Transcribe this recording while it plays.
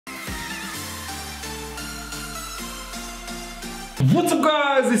What's up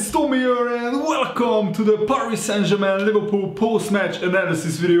guys, it's Tommy here and welcome to the Paris Saint-Germain Liverpool post-match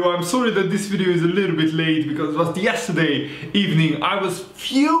analysis video. I'm sorry that this video is a little bit late because it was yesterday evening. I was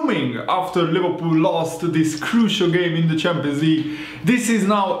fuming after Liverpool lost this crucial game in the Champions League. This is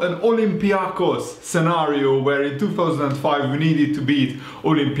now an Olympiacos scenario where in 2005 we needed to beat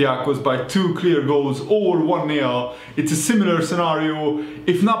Olympiacos by 2 clear goals or 1-0. It's a similar scenario.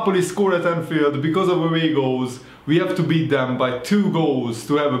 If Napoli score at Anfield because of away goals, we have to beat them by 2 goals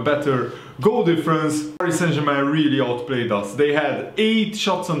to have a better goal difference. Paris Saint-Germain really outplayed us. They had 8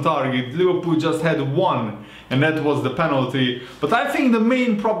 shots on target, Liverpool just had 1, and that was the penalty. But I think the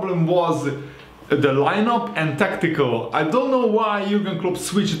main problem was the lineup and tactical. I don't know why Jurgen Klopp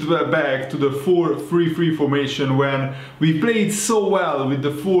switched back to the 4-3-3 formation when we played so well with the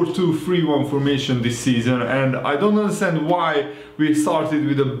 4-2-3-1 formation this season, and I don't understand why we started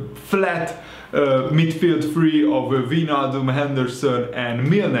with a flat midfield three of Wijnaldum, Henderson and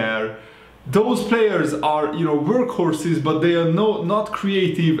Milner. Those players are, you know, workhorses, but they are not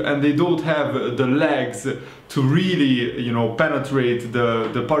creative and they don't have the legs to really, you know, penetrate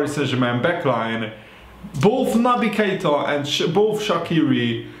the Paris Saint-Germain backline. Both Naby Keita and both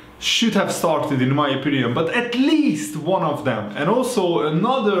Shaqiri should have started in my opinion, but at least one of them. And also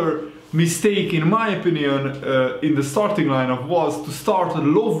another mistake in my opinion in the starting lineup was to start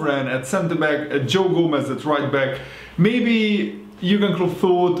Lovren at centre back, Joe Gomez at right back. Maybe Jurgen Klopp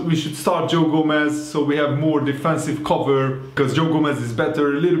thought we should start Joe Gomez so we have more defensive cover, because Joe Gomez is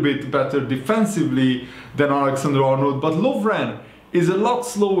better, a little bit better defensively than Alexander-Arnold, but Lovren is a lot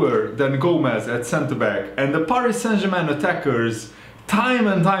slower than Gomez at centre back, and the Paris Saint-Germain attackers time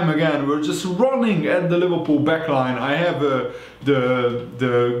and time again were just running at the Liverpool backline. I have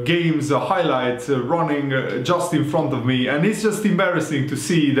the game's highlights running just in front of me, and it's just embarrassing to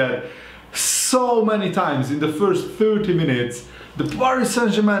see that so many times in the first 30 minutes the Paris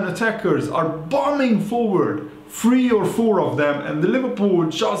Saint-Germain attackers are bombing forward, 3 or 4 of them, and the Liverpool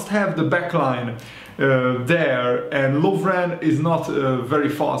just have the backline there, and Lovren is not a very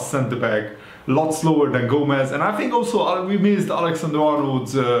fast centre back, a lot slower than Gomez. And I think also we missed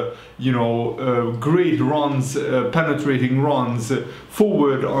Alexander-Arnold's great runs, penetrating runs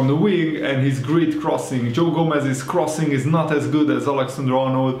forward on the wing, and his great crossing. Joe Gomez's crossing is not as good as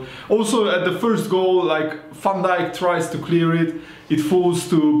Alexander-Arnold. Also at the first goal, like, Van Dijk tries to clear it, it falls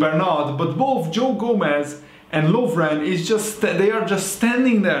to Bernard, but both Joe Gomez and Lovren is they are just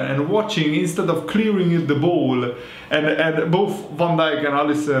standing there and watching instead of clearing the ball, and both Van Dijk and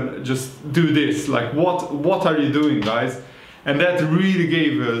Alisson just do this, like, what are you doing, guys? And that really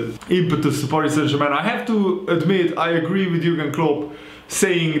gave impetus to Paris Saint-Germain. I have to admit, I agree with Jurgen Klopp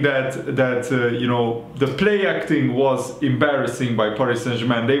saying that you know, the play acting was embarrassing by Paris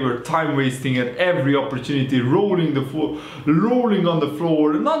Saint-Germain. They were time wasting at every opportunity, rolling on the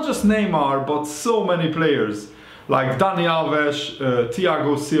floor. Not just Neymar, but so many players like Dani Alves,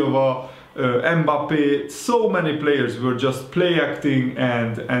 Thiago Silva, Mbappe. So many players were just play acting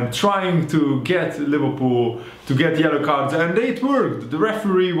and trying to get Liverpool to get yellow cards, and it worked. The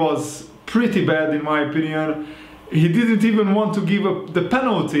referee was pretty bad in my opinion. He didn't even want to give up the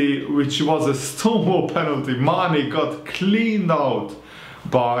penalty, which was a Stonewall penalty. Mane got cleaned out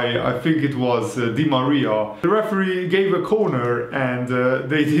by, I think it was Di Maria. The referee gave a corner, and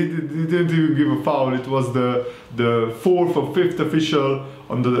they didn't even give a foul. It was the 4th or 5th official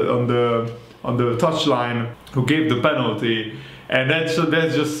on the touchline who gave the penalty. And that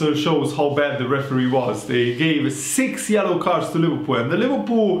just shows how bad the referee was. They gave 6 yellow cards to Liverpool, and the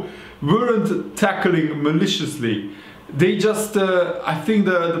Liverpool weren't tackling maliciously. They just, I think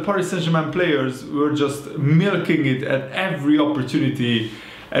the Paris Saint-Germain players were just milking it at every opportunity,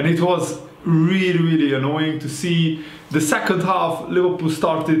 and it was really annoying to see. The second half, Liverpool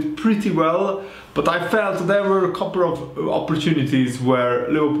started pretty well, but I felt there were a couple of opportunities where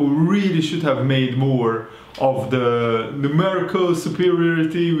Liverpool really should have made more of the numerical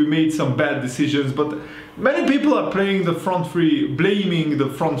superiority. We made some bad decisions, but many people are playing the front three, blaming the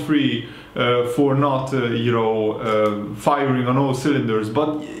front three for not, you know, firing on all cylinders.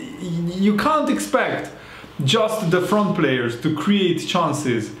 But you can't expect just the front players to create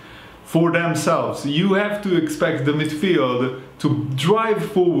chances for themselves. You have to expect the midfield to drive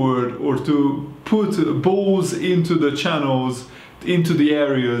forward or to put balls into the channels, into the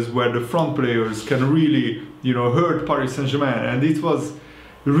areas where the front players can really, you know, hurt Paris Saint-Germain. And it was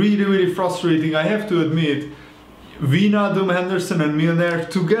really frustrating, I have to admit. Wijnaldum, Henderson and Milner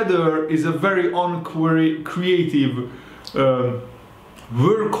together is a very uncreative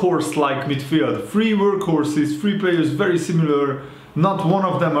workhorse-like midfield. 3 workhorses, 3 players very similar not one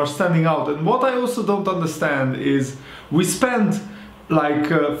of them are standing out. And what I also don't understand is we spent like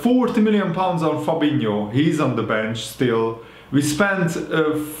 40 million pounds on Fabinho. He's on the bench still. We spent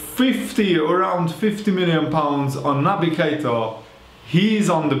around 50 million pounds on Naby Keita. He's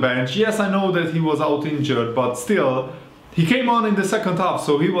on the bench. Yes, I know that he was out injured, but still, he came on in the second half,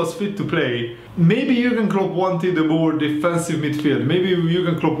 so he was fit to play. Maybe Jurgen Klopp wanted a more defensive midfield. Maybe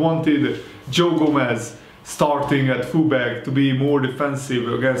Jurgen Klopp wanted Joe Gomez starting at fullback to be more defensive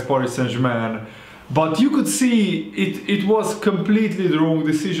against Paris Saint-Germain. But you could see it was completely the wrong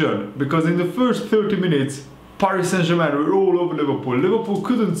decision, because in the first 30 minutes, Paris Saint-Germain were all over Liverpool. Liverpool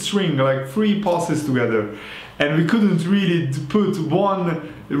couldn't string like 3 passes together, and we couldn't really put one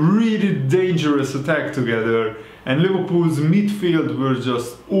really dangerous attack together, and Liverpool's midfield were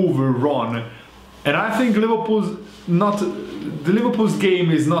just overrun. And I think Liverpool's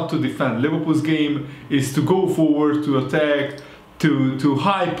game is not to defend. Liverpool's game is to go forward, to attack, to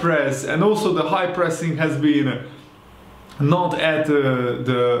high press, and also the high pressing has been not at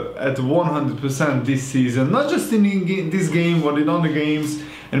 100% this season, not just in this game but in other games.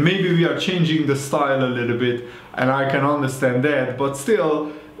 And maybe we are changing the style a little bit, and I can understand that, but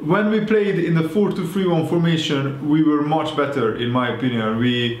still, when we played in the 4-2-3-1 formation, we were much better, in my opinion.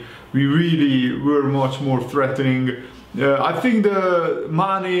 We really were much more threatening. I think the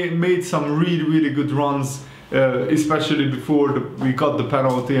Mane made some really good runs, especially before we got the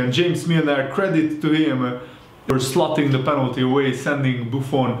penalty, and James Milner, credit to him for slotting the penalty away, sending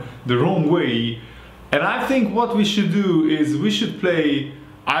Buffon the wrong way. And I think what we should do is we should play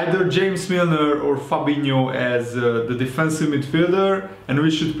either James Milner or Fabinho as the defensive midfielder, and we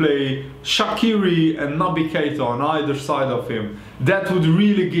should play Shaqiri and Naby Keita on either side of him. That would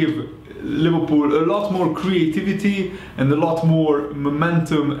really give Liverpool a lot more creativity and a lot more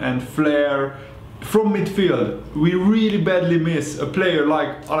momentum and flair from midfield. We really badly miss a player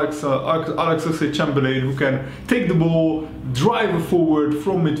like Alex Oxlade-Chamberlain, who can take the ball, drive forward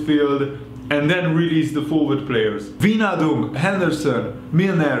from midfield, and then release the forward players. Wijnaldum, Henderson,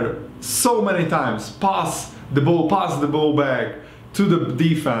 Milner, so many times pass the ball back to the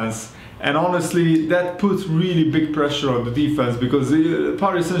defense. And honestly, that puts really big pressure on the defense, because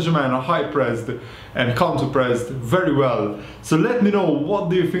Paris Saint-Germain are high-pressed and counter-pressed very well. So let me know, what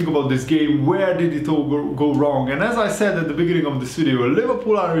do you think about this game? Where did it all go wrong? And as I said at the beginning of this video,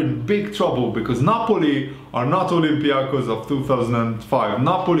 Liverpool are in big trouble, because Napoli are not Olympiacos of 2005.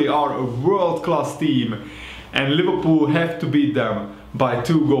 Napoli are a world-class team, and Liverpool have to beat them by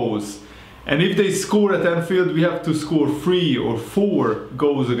 2 goals. And if they score at Anfield, we have to score 3 or 4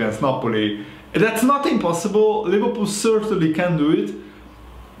 goals against Napoli. That's not impossible. Liverpool certainly can do it,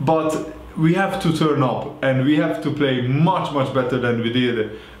 but we have to turn up and we have to play much better than we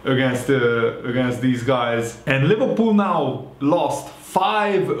did against these guys. And Liverpool now lost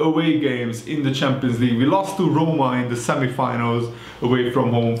 5 away games in the Champions League. We lost to Roma in the semi-finals away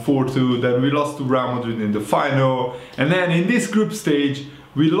from home, 4-2. Then we lost to Real Madrid in the final, and then in this group stage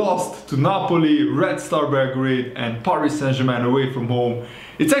we lost to Napoli, Red Star Belgrade and Paris Saint-Germain away from home.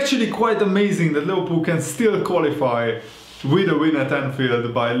 It's actually quite amazing that Liverpool can still qualify with a win at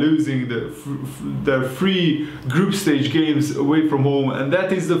Anfield by losing their 3 group stage games away from home, and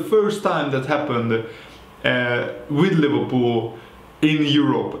that is the first time that happened with Liverpool in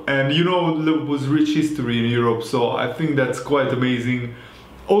Europe. And you know Liverpool's rich history in Europe, so I think that's quite amazing.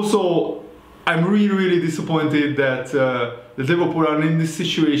 Also, I'm really disappointed that Liverpool are in this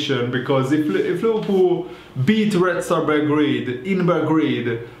situation, because if Liverpool beat Red Star Belgrade in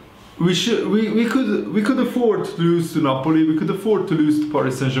Belgrade, we could afford to lose to Napoli, we could afford to lose to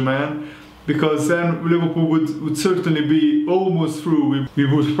Paris Saint-Germain, because then Liverpool would certainly be almost through. We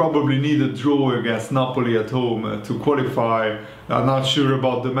would probably need a draw against Napoli at home to qualify. I'm not sure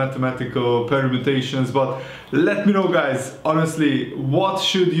about the mathematical permutations, but let me know, guys, honestly, what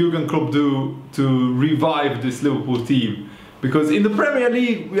should Jurgen Klopp do to revive this Liverpool team? Because in the Premier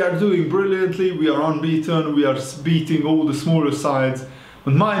League we are doing brilliantly, we are unbeaten, we are beating all the smaller sides.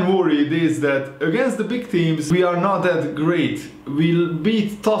 But my worry is that against the big teams we are not that great. We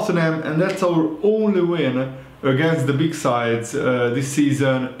beat Tottenham, and that's our only win against the big sides this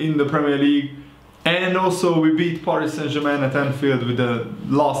season in the Premier League. And also we beat Paris Saint-Germain at Anfield with a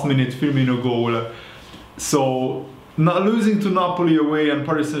last minute Firmino goal. So not losing to Napoli away and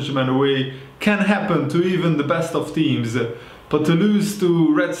Paris Saint-Germain away can happen to even the best of teams. But to lose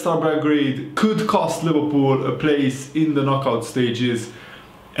to Red Star Belgrade could cost Liverpool a place in the knockout stages.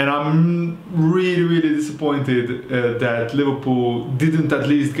 And I'm really disappointed that Liverpool didn't at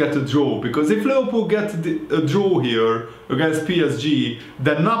least get a draw. Because if Liverpool get a draw here against PSG,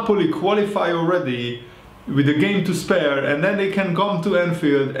 then Napoli qualify already, with a game to spare, and then they can come to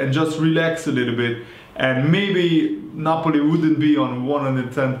Anfield and just relax a little bit, and maybe Napoli wouldn't be on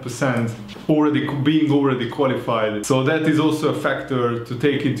 110% already qualified. So that is also a factor to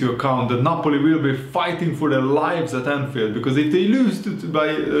take into account, that Napoli will be fighting for their lives at Anfield, because if they lose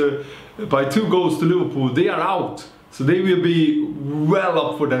by 2 goals to Liverpool, they are out. So they will be well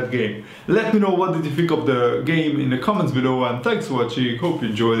up for that game. Let me know what did you think of the game in the comments below, and thanks for watching. Hope you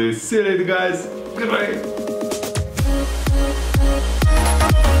enjoyed this. See you later, guys. Goodbye.